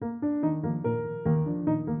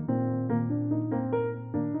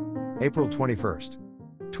April 21st,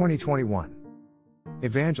 2021.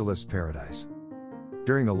 Evangelist's Paradise.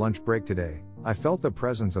 During the lunch break today, I felt the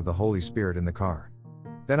presence of the Holy Spirit in the car.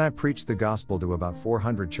 Then I preached the gospel to about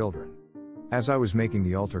 400 children. As I was making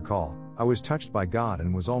the altar call, I was touched by God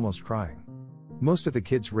and was almost crying. Most of the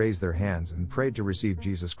kids raised their hands and prayed to receive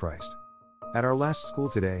Jesus Christ. At our last school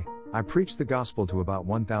today, I preached the gospel to about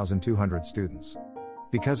 1,200 students.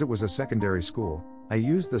 Because it was a secondary school, I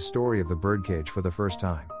used the story of the birdcage for the first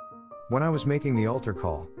time. When I was making the altar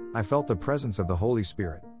call, I felt the presence of the Holy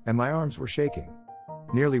Spirit, and my arms were shaking.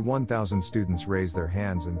 Nearly 1,000 students raised their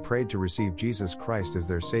hands and prayed to receive Jesus Christ as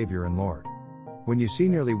their Savior and Lord. When you see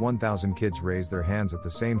nearly 1,000 kids raise their hands at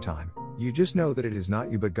the same time, you just know that it is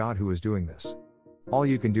not you but God who is doing this. All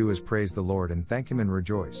you can do is praise the Lord and thank Him and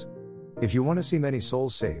rejoice. If you want to see many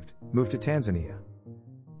souls saved, move to Tanzania.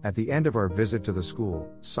 At the end of our visit to the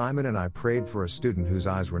school, Simon and I prayed for a student whose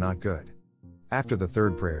eyes were not good. After the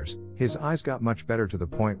third prayers, his eyes got much better to the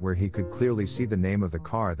point where he could clearly see the name of the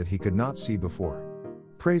car that he could not see before.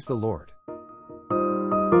 Praise the Lord.